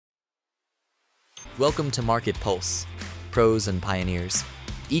Welcome to MarketPulse, Pros and Pioneers.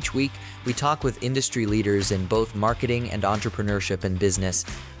 Each week, we talk with industry leaders in both marketing and entrepreneurship and business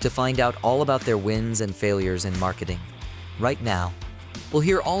to find out all about their wins and failures in marketing. Right now, we'll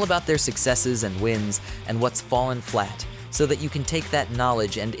hear all about their successes and wins and what's fallen flat so that you can take that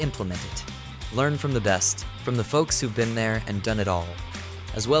knowledge and implement it. Learn from the best, from the folks who've been there and done it all,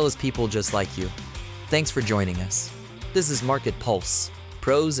 as well as people just like you. Thanks for joining us. This is MarketPulse,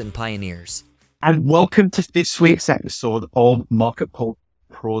 Pros and Pioneers. And welcome to this week's episode of MarketPulse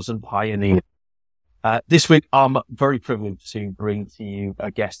Pros and Pioneers. This week, I'm very privileged to bring to you a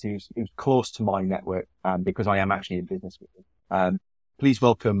guest who's close to my network, because I am actually in business with him. Please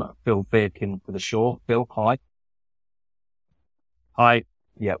welcome Phil Bacon for the show. Phil, hi. Hi.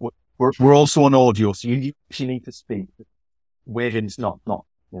 Yeah, we're also on audio, so you actually need to speak. Waving's not, you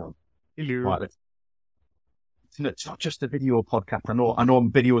know. Hello. Right, it's not just a video podcast. I know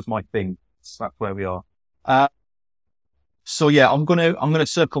video is my thing. So that's where we are. So yeah, I'm gonna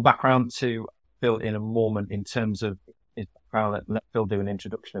circle back around to Phil in a moment in terms of his background. Let Phil do an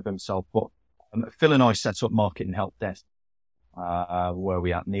introduction of himself. But Phil and I set up Marketing Help Desk, where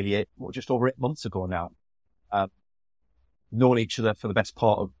we at just over 8 months ago now. Known each other for the best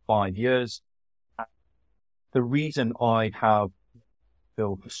part of 5 years. The reason I have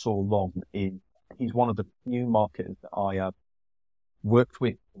Phil for so long is he's one of the few marketers that I have worked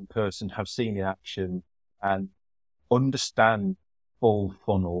with in person, have seen in action, and understand full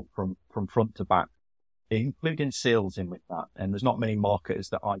funnel from front to back, including sales in with that. And there's not many marketers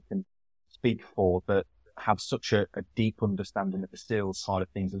that I can speak for that have such a deep understanding of the sales side of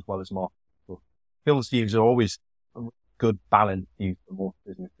things as well as marketing. So Phil's views are always a good balanced view for most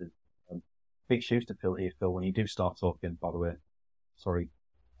businesses. Big shoes to fill here, Phil, when you do start talking, by the way. Sorry.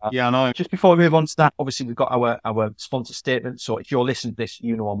 Yeah, I know. Just before we move on to that, obviously we've got our sponsor statement. So if you're listening to this,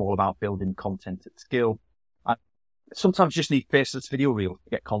 you know I'm all about building content at scale. Sometimes you just need faceless video reels to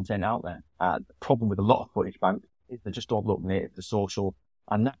get content out there. The problem with a lot of footage banks is they just don't look native to social,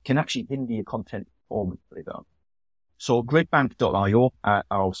 and that can actually hinder your content performance. So gridbank.io are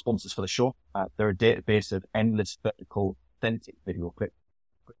our sponsors for the show. They're a database of endless vertical authentic video clips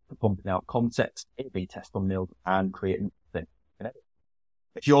for pumping out context, A/B test thumbnails, and creating things.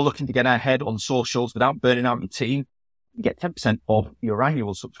 If you're looking to get ahead on socials without burning out your team, you get 10% off your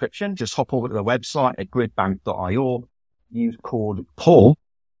annual subscription. Just hop over to the website at gridbank.io, use code PAUL,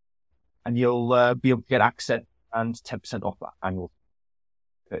 and you'll be able to get access and 10% off that annual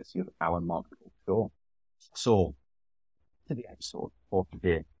courtesy of our marketing show. So, to the episode for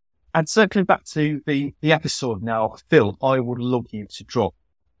today. And circling back to the episode now, Phil, I would love you to drop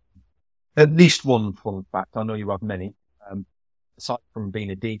at least one fun fact. I know you have many. Aside from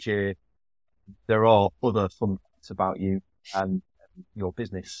being a DJ, there are other fun facts about you and your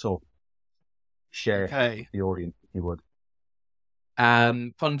business. So share the audience if you would.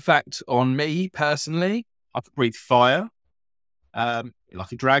 Fun fact on me personally, I can breathe fire,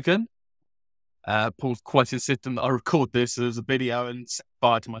 like a dragon. Paul's quite insistent that I record this as a video and set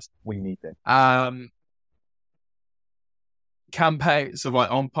fire to myself. We need it. Campaigns, so like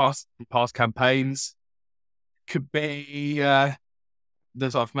on past campaigns, could be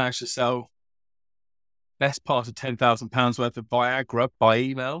that I've managed to sell best part of £10,000 worth of Viagra by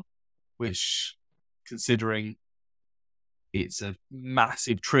email, which, considering it's a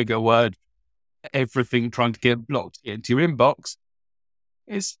massive trigger word, everything trying to get blocked into your inbox,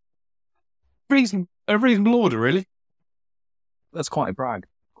 is a reasonable order, really. That's quite a brag.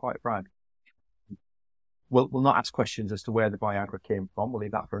 We'll not ask questions as to where the Viagra came from. We'll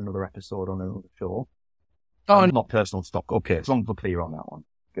leave that for another episode on another show. Oh, not personal stock. Okay, as long as we're clear on that one.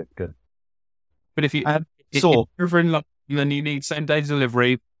 Good. But if you're ever in London and you need same day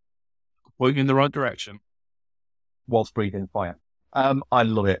delivery, point you in the right direction. Whilst breathing fire. I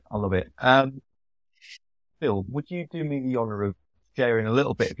love it. Phil, would you do me the honour of sharing a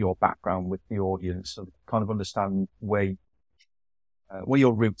little bit of your background with the audience so kind of understand where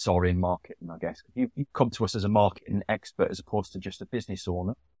your roots are in marketing, I guess? You've come to us as a marketing expert as opposed to just a business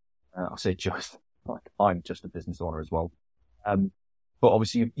owner. I say just, like I'm just a business owner as well. But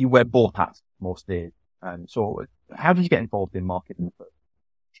obviously you wear both hats most days. So how did you get involved in marketing?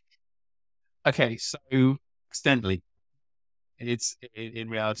 Okay, so accidentally, it's in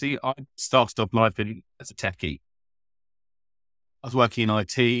reality, I started off life as a techie. I was working in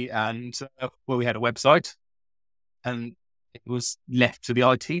IT and we had a website and it was left to the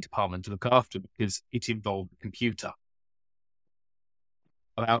IT department to look after because it involved a computer.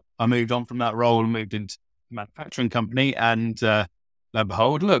 I moved on from that role and moved into a manufacturing company and lo and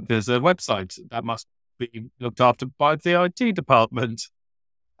behold, look, there's a website that must be looked after by the IT department.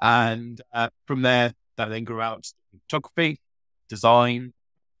 And from there, that then grew out to photography, design,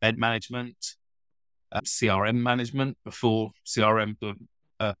 event management, CRM management before CRM was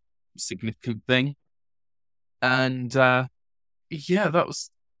a significant thing. And yeah, that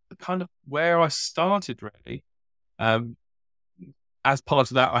was kind of where I started, really. As part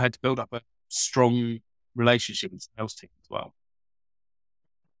of that, I had to build up a strong relationship with the sales team as well.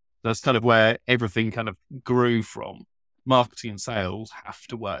 That's kind of where everything kind of grew from. Marketing and sales have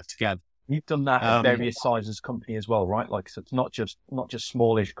to work together. You've done that at various sizes of company as well, right? Like, so it's not just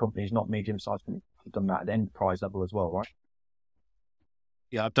smallish companies, not medium-sized companies. You've done that at enterprise level as well, right?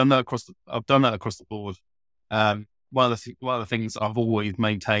 Yeah, I've done that across the board. One of the things I've always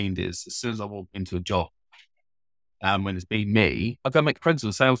maintained is, as soon as I walk into a job, when it's been me, I go make friends with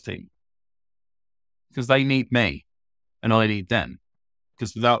the sales team because they need me and I need them,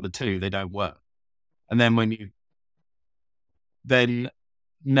 because without the two, they don't work. And then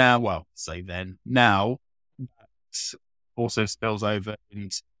now that also spills over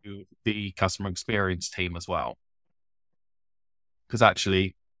into the customer experience team as well. Because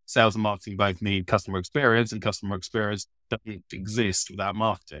actually, sales and marketing both need customer experience, and customer experience doesn't exist without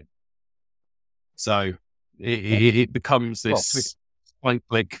marketing. So it becomes this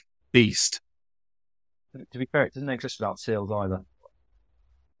cyclic beast. To be fair, it doesn't exist without sales either.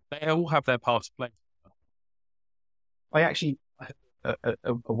 They all have their part to play. I actually, a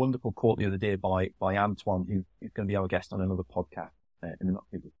wonderful quote the other day by Antoine, who's going to be our guest on another podcast in the not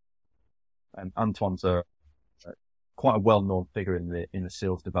too distant. Antoine's quite a well-known figure in the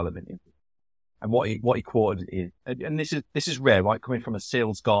sales development industry. And what he quoted is, and this is rare, right? Coming from a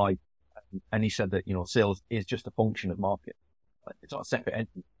sales guy, and he said that, sales is just a function of market. It's not a separate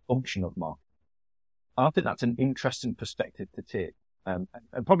entity, function of market. And I think that's an interesting perspective to take, and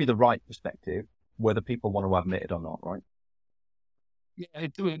probably the right perspective, whether people want to admit it or not, right? Yeah,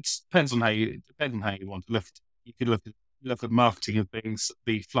 it depends on how you want to look. You could look at marketing as being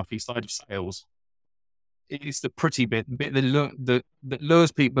the fluffy side of sales. It's the pretty bit that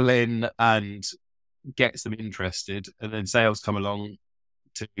lures people in and gets them interested, and then sales come along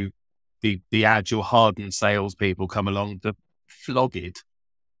to the agile, hardened salespeople come along to flog it.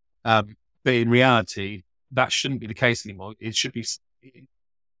 But in reality, that shouldn't be the case anymore. It should be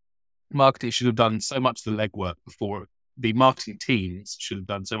marketing should have done so much of the legwork before. The marketing teams should have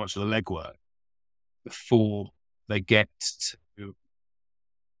done so much of the legwork before they get to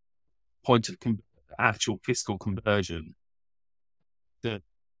point of actual fiscal conversion. The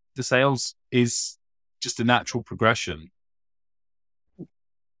sales is just a natural progression.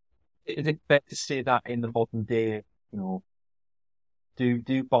 Is it fair to say that in the modern day,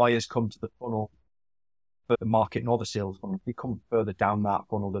 do buyers come to the funnel for the market or the sales funnel? They come further down that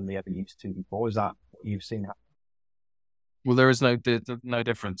funnel than they ever used to before. Is that what you've seen happen? Well, there is no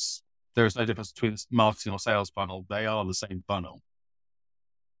difference. There is no difference between marketing or sales funnel. They are the same funnel.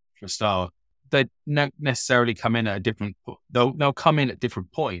 For a start, they don't necessarily come in at a different. They'll come in at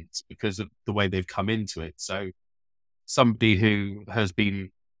different points because of the way they've come into it. So, somebody who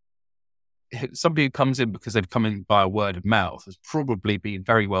comes in because they've come in by a word of mouth has probably been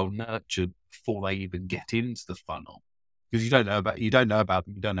very well nurtured before they even get into the funnel, because you don't know about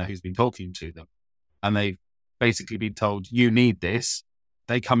them. You don't know who's been talking to them, and they've basically been told, you need this.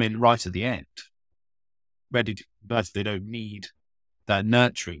 They come in right at the end, ready to convert. They don't need that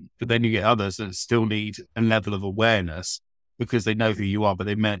nurturing. But then you get others that still need a level of awareness because they know who you are, but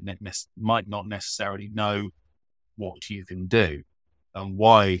they might not necessarily know what you can do and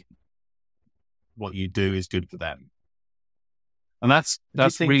why what you do is good for them. And that's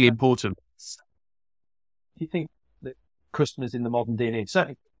really important. Do you think that customers in the modern day and age,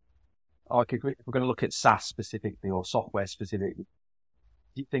 certainly, like if we're going to look at SaaS specifically or software specifically,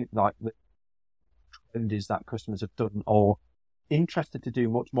 do you think like the trend is that customers have done or interested to do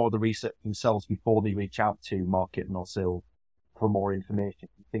much more of the research themselves before they reach out to marketing or sales for more information?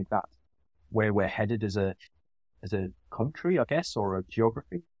 Do you think that's where we're headed as a country, I guess, or a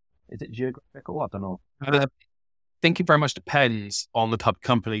geography? Is it geographical? I don't know. I think it very much depends on the type of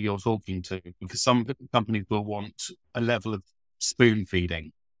company you're talking to, because some companies will want a level of spoon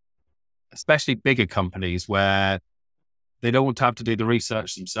feeding, especially bigger companies where they don't want to have to do the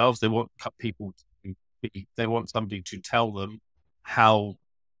research themselves. They want they want somebody to tell them how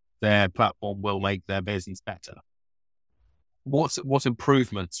their platform will make their business better. What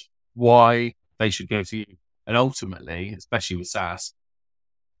improvements, why they should go to you. And ultimately, especially with SaaS,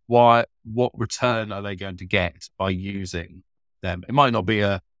 what return are they going to get by using them? It might not be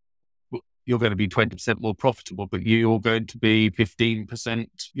you're going to be 20% more profitable, but you're going to be 15%,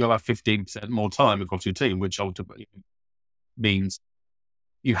 you'll have 15% more time across your team, which ultimately means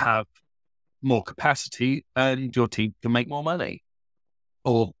you have more capacity and your team can make more money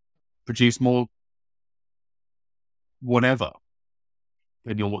or produce more whatever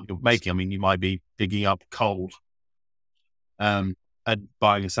in what you're making. I mean, you might be digging up coal and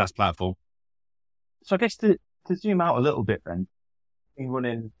buying a SaaS platform. So I guess to zoom out a little bit then, you've been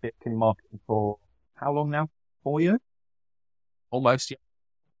running Bitcoin marketing for how long now? 4 years? Almost, yeah.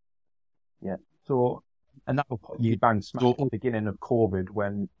 Yeah. So, and that will put you bang smack at the beginning of COVID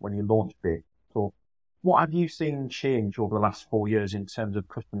when you launched Bit. So what have you seen change over the last 4 years in terms of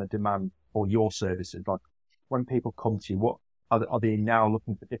customer demand for your services? Like when people come to you, what are they now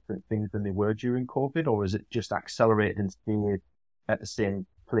looking for different things than they were during COVID, or is it just accelerated and stayed at the same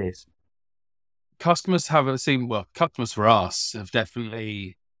place? Customers customers for us have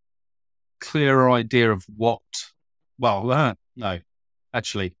definitely clearer idea of no,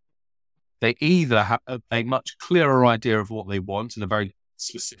 actually, they either have a much clearer idea of what they want in a very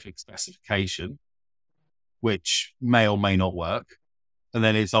specific specification, which may or may not work. And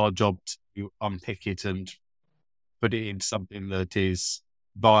then it's our job to unpick it and put it in something that is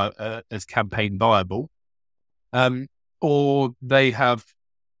as campaign viable. Or they have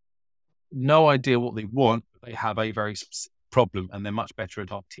no idea what they want, but they have a very specific problem and they're much better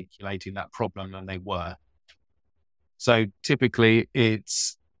at articulating that problem than they were. So typically and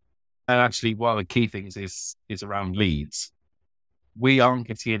actually one of the key things is around leads. We aren't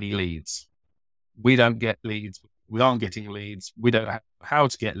getting any leads. We don't get leads. We aren't getting leads. We don't have how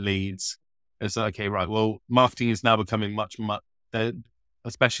to get leads. It's okay, right. Well, marketing is now becoming much,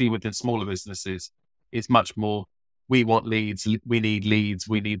 especially within smaller businesses, it's much more, we want leads. We need leads.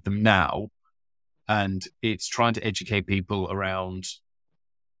 We need them now. And it's trying to educate people around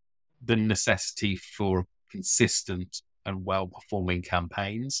the necessity for consistent and well-performing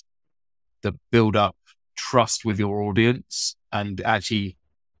campaigns that build up trust with your audience. And actually,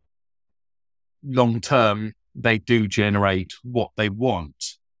 long-term, they do generate what they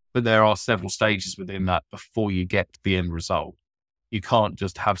want. But there are several stages within that before you get to the end result. You can't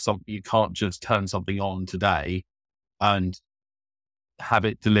just turn something on today and have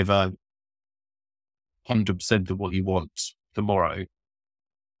it deliver 100% of what you want tomorrow.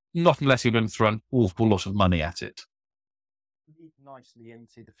 Not unless you're going to throw an awful lot of money at it. Lead nicely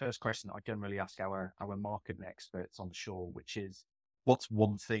into the first question that I generally ask our marketing experts on the show, which is, what's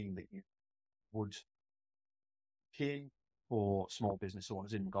one thing that you would change for small business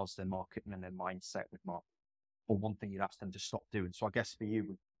owners in regards to their marketing and their mindset with marketing, or one thing you'd ask them to stop doing? So I guess for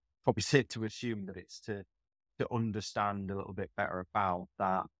you, probably safe to assume that it's to understand a little bit better about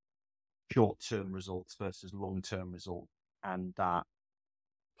that short-term results versus long-term results, and that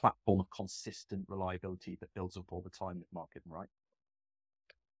platform of consistent reliability that builds up all the time with marketing, right?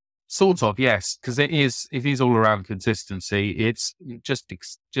 Sort of, yes, because it is all around consistency. It's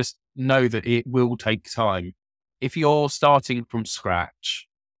just know that it will take time. If you're starting from scratch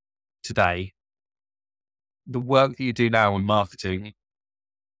today, the work that you do now in marketing,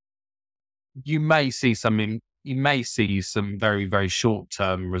 you may see some very, very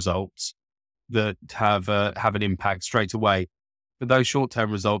short-term results that have an impact straight away. But those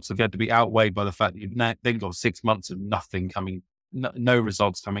short-term results are going to be outweighed by the fact that you've then got 6 months of nothing coming, no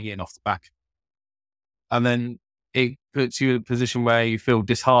results coming in off the back. And then it puts you in a position where you feel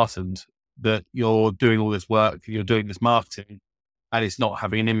disheartened that you're doing all this work, you're doing this marketing, and it's not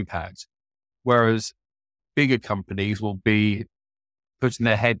having an impact. Whereas bigger companies will be putting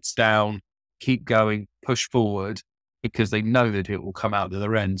their heads down, keep going, push forward, because they know that it will come out the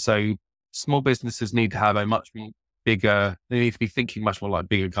other end. So small businesses need to have a much bigger, they need to be thinking much more like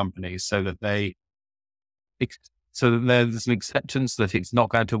bigger companies so that there's an acceptance that it's not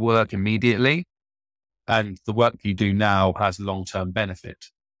going to work immediately. And the work you do now has long-term benefit.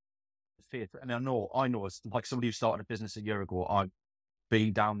 And I know as like somebody who started a business a year ago, I've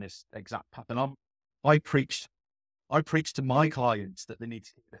been down this exact path, and I preach to my clients that they need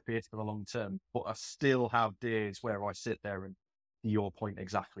to keep their faith for the long term, but I still have days where I sit there and, to your point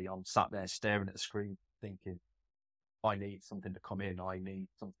exactly, I'm sat there staring at the screen thinking, I need something to come in, I need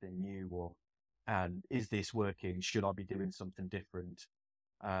something new, and is this working? Should I be doing something different?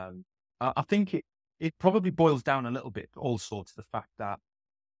 I think it probably boils down a little bit also to the fact that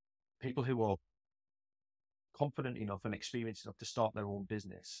people who are confident enough and experienced enough to start their own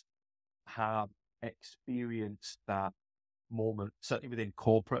business have experienced that moment, certainly within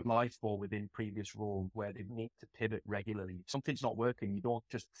corporate life or within previous roles, where they need to pivot regularly. If something's not working, you don't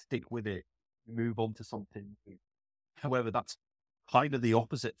just stick with it, you move on to something new. However, that's kind of the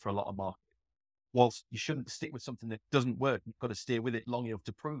opposite for a lot of marketers. Whilst you shouldn't stick with something that doesn't work, you've got to stay with it long enough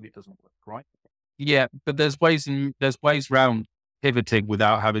to prove it doesn't work, right? Yeah, but there's ways around pivoting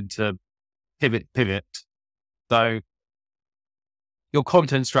without having to pivot. So your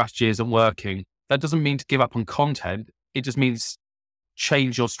content strategy isn't working. That doesn't mean to give up on content. It just means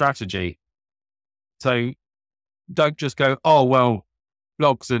change your strategy. So don't just go, oh, well,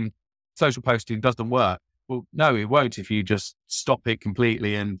 blogs and social posting doesn't work. Well, no, it won't if you just stop it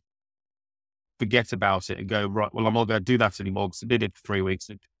completely and forget about it and go, right, well, I'm not going to do that anymore because I did it for 3 weeks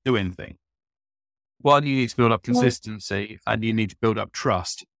and didn't do anything. One, you need to build up consistency and you need to build up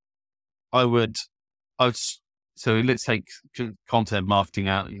trust. So let's take content marketing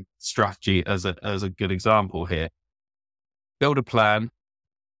out and strategy as a good example here. Build a plan,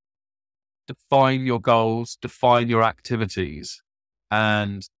 define your goals, define your activities,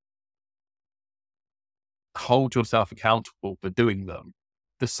 and hold yourself accountable for doing them.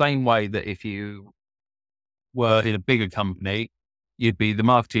 The same way that if you were in a bigger company, you'd be the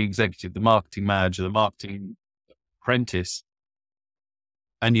marketing executive, the marketing manager, the marketing apprentice,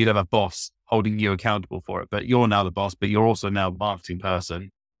 and you'd have a boss holding you accountable for it. But you're now the boss, but you're also now a marketing person.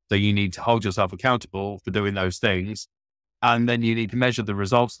 So you need to hold yourself accountable for doing those things. And then you need to measure the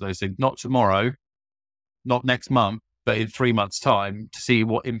results of those things, not tomorrow, not next month, but in 3 months' time to see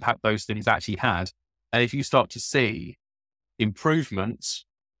what impact those things actually had. And if you start to see improvements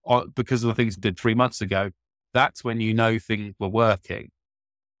because of the things you did 3 months ago, that's when you know things were working.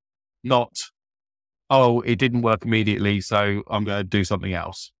 Not, oh, it didn't work immediately, so I'm going to do something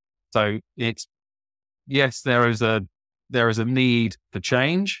else. So it's, yes, there is a need for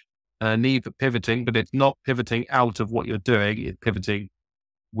change, a need for pivoting, but it's not pivoting out of what you're doing. It's pivoting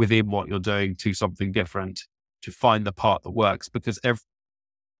within what you're doing to something different to find the part that works, because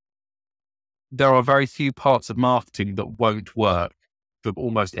there are very few parts of marketing that won't work for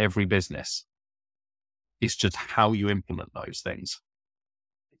almost every business. It's just how you implement those things.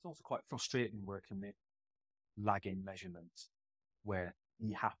 It's also quite frustrating working with lagging measurements where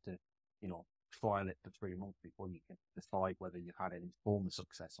you have to, trial it for 3 months before you can decide whether you've had any form of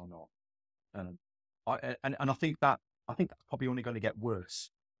success or not. I think that's probably only going to get worse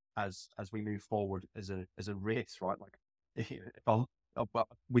as we move forward as a race, right? Like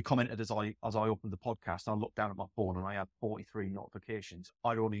we commented as I opened the podcast, I looked down at my phone and I had 43 notifications.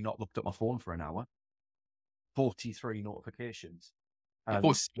 I'd only not looked at my phone for an hour. 43 notifications. And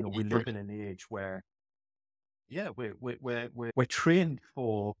we're living in the age where, we're trained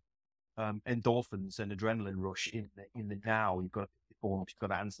for endorphins and adrenaline rush in the now. You've got to pick your phone up, you've got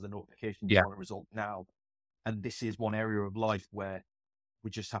to answer the notifications, you want a result now. And this is one area of life where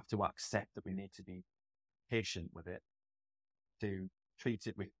we just have to accept that we need to be patient with it, to treat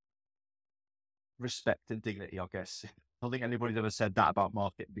it with respect and dignity, I guess. I don't think anybody's ever said that about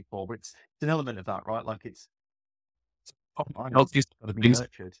marketing before, but it's an element of that, right? Like it's got to be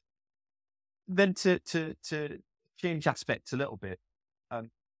nurtured. Then to change aspects a little bit,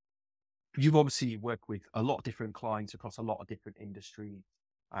 you've obviously worked with a lot of different clients across a lot of different industries,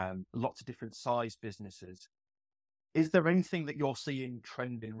 lots of different size businesses. Is there anything that you're seeing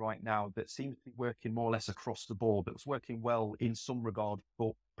trending right now that seems to be working more or less across the board, that was working well in some regard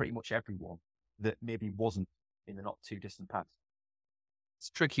for pretty much everyone, that maybe wasn't in the not too distant past? It's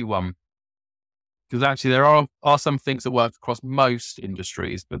a tricky one, because actually there are some things that work across most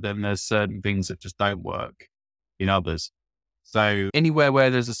industries, but then there's certain things that just don't work in others. So anywhere where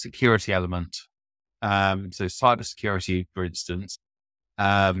there's a security element, so cybersecurity, for instance,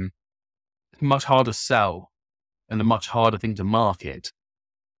 it's much harder to sell and a much harder thing to market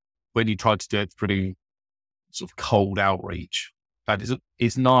when you try to do it through sort of cold outreach. In fact,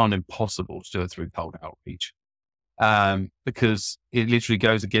 it's nigh on impossible to do it through cold outreach, because it literally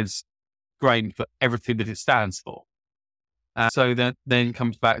goes against grain for everything that it stands for. So that then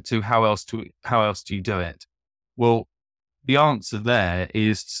comes back to how else do you do it? Well, the answer there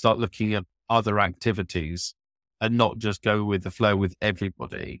is to start looking at other activities and not just go with the flow with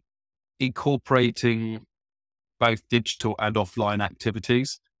everybody, incorporating both digital and offline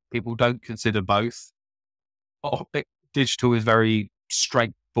activities. People don't consider both. Digital is very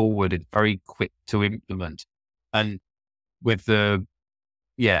straightforward. It's very quick to implement. And with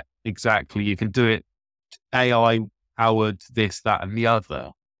exactly, you can do it. AI powered this, that, and the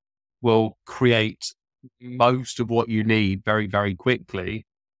other will create most of what you need very, very quickly,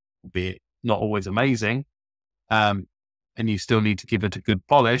 albeit not always amazing. And you still need to give it a good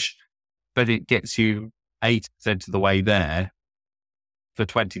polish, but it gets you 80% of the way there for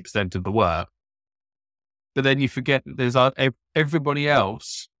 20% of the work. But then you forget that there's everybody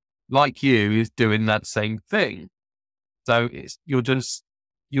else like you is doing that same thing. So you're just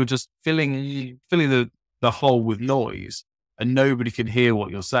filling the hole with noise, and nobody can hear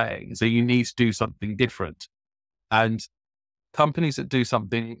what you're saying. So you need to do something different. And companies that do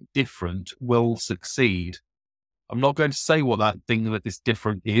something different will succeed. I'm not going to say what that thing that is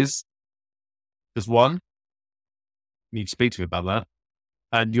different is. There's one, you need to speak to me about that.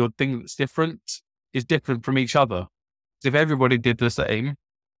 And your thing that's different is different from each other. So if everybody did the same,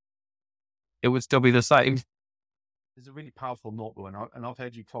 it would still be the same. There's a really powerful note, though, and I've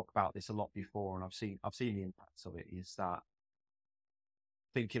heard you talk about this a lot before, and I've seen the impacts of it. Is that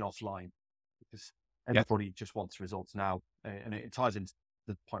thinking offline, because everybody just wants results now, and it ties into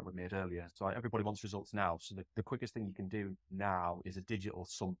the point we made earlier. So everybody wants results now. So the quickest thing you can do now is a digital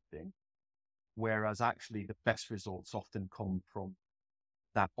something, whereas actually the best results often come from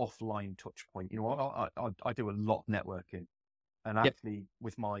that offline touch point. I do a lot of networking, and actually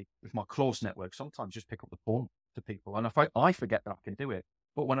with my close network, sometimes just pick up the phone to people, and if I forget that I can do it,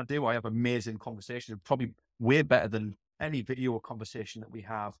 but when I do, I have amazing conversations, probably way better than any video conversation that we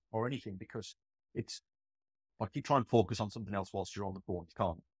have or anything, because it's like you try and focus on something else whilst you're on the phone, you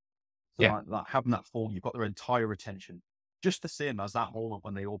can't. So like having that phone, you've got their entire attention, just the same as that moment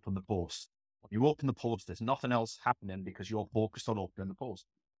when they open the post. When you open the post, there's nothing else happening because you're focused on opening the post.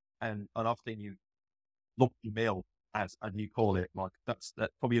 And often you look email, as you call it, like that's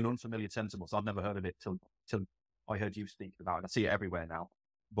probably an unfamiliar sentence. I've never heard of it till I heard you speak about it. I see it everywhere now.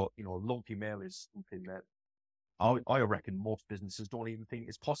 But lumpy mail is something that I reckon most businesses don't even think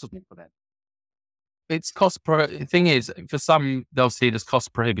is possible for them. It's the thing is, for some, they'll see it as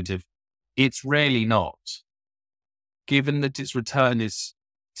cost prohibitive. It's really not. Given that its return is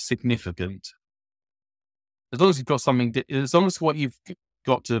significant, as long as you've got something, as long as what you've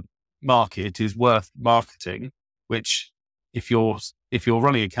got to market is worth marketing, which if you're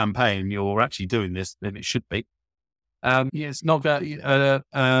running a campaign, you're actually doing this, then it should be. It's not that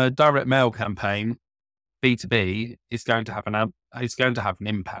a direct mail campaign, B2B, is going to have an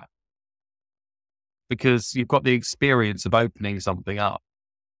impact because you've got the experience of opening something up.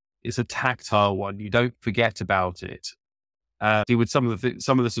 It's a tactile one. You don't forget about it. With some of the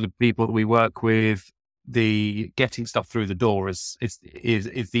sort of people that we work with, the getting stuff through the door is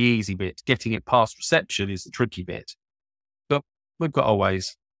the easy bit. Getting it past reception is the tricky bit. But we've got our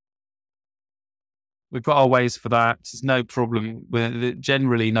ways. We've got our ways for that. There's no problem.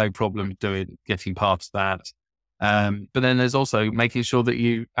 Generally no problem getting past that. But then there's also making sure that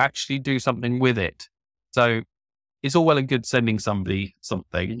you actually do something with it. So it's all well and good sending somebody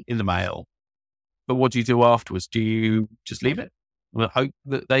something in the mail, but what do you do afterwards? Do you just leave it and hope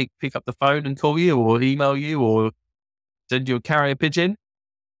that they pick up the phone and call you or email you or send you a carrier pigeon?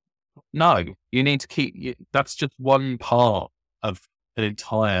 No, you need to that's just one part of an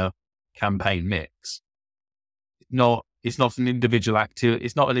entire campaign mix. It's not an individual activity.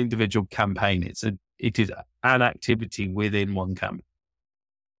 It's not an individual campaign. It is an activity within one campaign.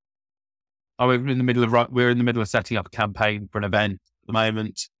 We're in the middle of setting up a campaign for an event at the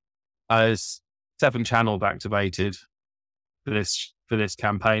moment. There's 7 channels activated for this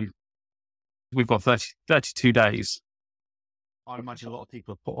campaign. We've got 32 days. I imagine a lot of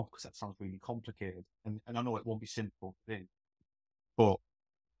people have put off because that sounds really complicated, and I know it won't be simple, but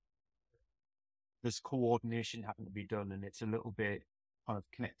there's coordination having to be done, and it's a little bit kind of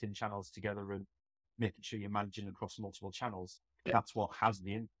connecting channels together and making sure you're managing across multiple channels. Yeah. That's what has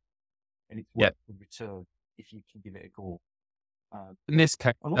the impact, and it's worth the return if you can give it a go. In this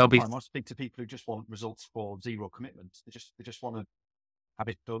case, a lot of the time I speak to people who just want results for zero commitment. They just want to have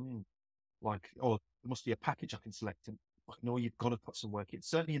it done. Like, there must be a package I can select. And no, you've got to put some work in.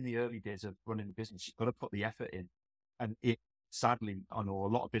 Certainly in the early days of running a business, you've got to put the effort in. And sadly, I know a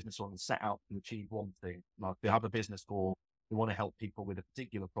lot of business owners set out to achieve one thing. Like they have a business goal, they want to help people with a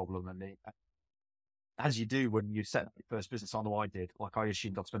particular problem, and as you do when you set up your first business, I know I did. Like I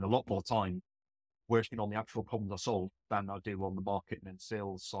assumed I'd spend a lot more time working on the actual problems I solve than I do on the marketing and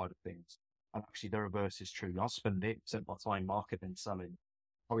sales side of things. And actually the reverse is true. I spend 8% of my time marketing and selling,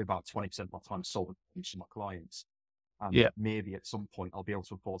 probably about 20% of my time solving each of my clients. And maybe at some point I'll be able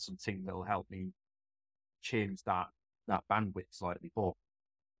to afford some team that'll help me change that bandwidth slightly. But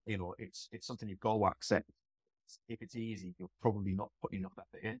it's something you've got to accept. If it's easy, you're probably not putting enough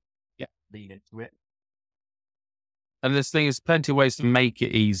effort in. Yeah. Lean into it. And there's plenty of ways to make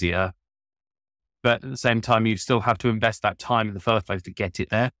it easier. But at the same time, you still have to invest that time in the first place to get it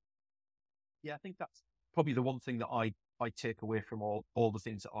there. Yeah, I think that's probably the one thing that I take away from all the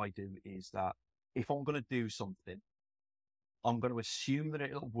things that I do is that if I'm going to do something, I'm going to assume that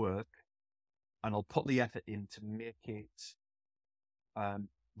it'll work, and I'll put the effort in to make it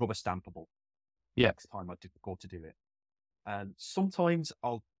rubber stampable. Next time I go to do it. And sometimes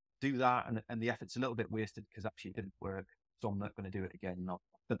I'll do that, and the effort's a little bit wasted because actually it didn't work. So I'm not going to do it again. I'll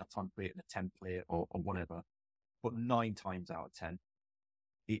spend that time creating a template or whatever. but 9 times out of 10,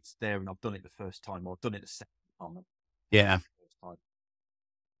 it's there and I've done it the first time, or I've done it the second time. Yeah. First time.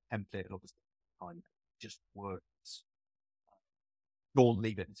 Template it up the second time. It just works. Don't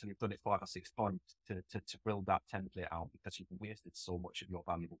leave it until you've done it 5 or 6 times to build that template out, because you've wasted so much of your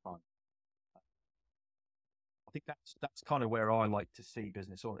valuable time. I think that's kind of where I like to see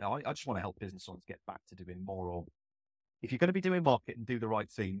business owners. I just want to help business owners get back to doing more of. If you're going to be doing marketing, do the right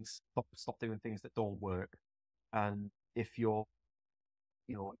things. Stop doing things that don't work. And if you are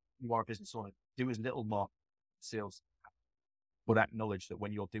a business owner, do as little marketing sales, but acknowledge that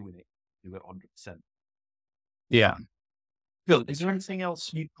when you're doing it, do it 100%. Yeah. Phil, is there anything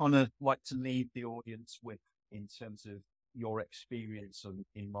else you'd kind of like to leave the audience with in terms of your experience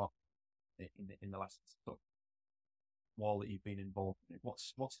in marketing in the last while that you've been involved in it?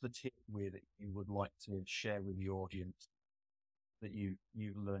 What's the takeaway that you would like to share with the audience that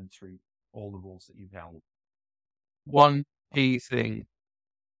you've learned through all the roles that you've held? One key thing.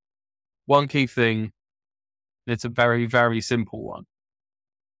 It's a very, very simple one.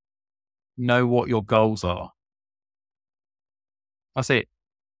 Know what your goals are. That's it.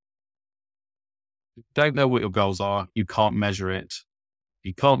 If you don't know what your goals are, you can't measure it. If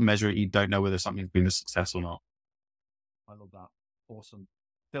you can't measure it, you don't know whether something's been a success or not. I love that. Awesome.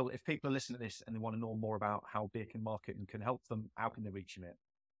 Phil, if people are listening to this and they want to know more about how Bacon Marketing can help them, how can they reach you,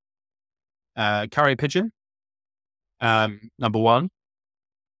 mate? Carrier pigeon, number 1.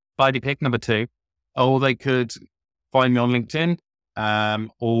 Tidy pick, number 2. Or they could find me on LinkedIn,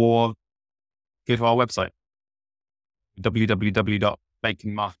 or go to our website,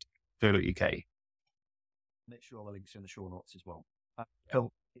 www.baconmarketing.co.uk. Make sure all the links are in the show notes as well.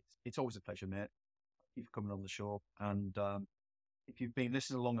 Phil, it's always a pleasure, mate. Thank you for coming on the show. And if you've been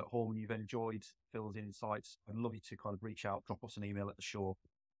listening along at home and you've enjoyed Phil's insights, I'd love you to kind of reach out, drop us an email at the show.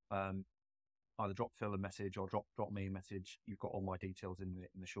 Either drop Phil a message or drop me a message. You've got all my details in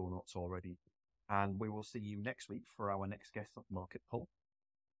the show notes already. And we will see you next week for our next guest at MarketPulse.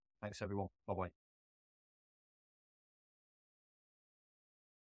 Thanks, everyone. Bye-bye.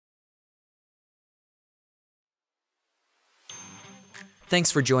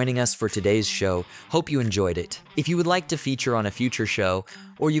 Thanks for joining us for today's show. Hope you enjoyed it. If you would like to feature on a future show,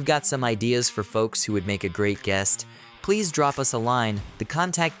 or you've got some ideas for folks who would make a great guest, please drop us a line. The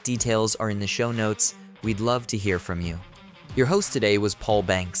contact details are in the show notes. We'd love to hear from you. Your host today was Paul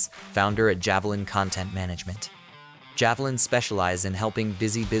Banks, founder at Javelin Content Management. Javelin specializes in helping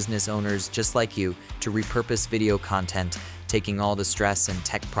busy business owners just like you to repurpose video content, taking all the stress and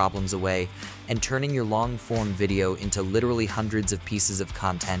tech problems away, and turning your long-form video into literally hundreds of pieces of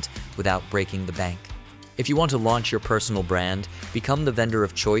content without breaking the bank. If you want to launch your personal brand, become the vendor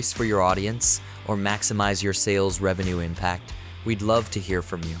of choice for your audience, or maximize your sales revenue impact, we'd love to hear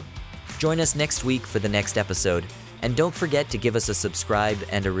from you. Join us next week for the next episode, and don't forget to give us a subscribe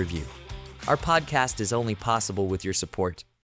and a review. Our podcast is only possible with your support.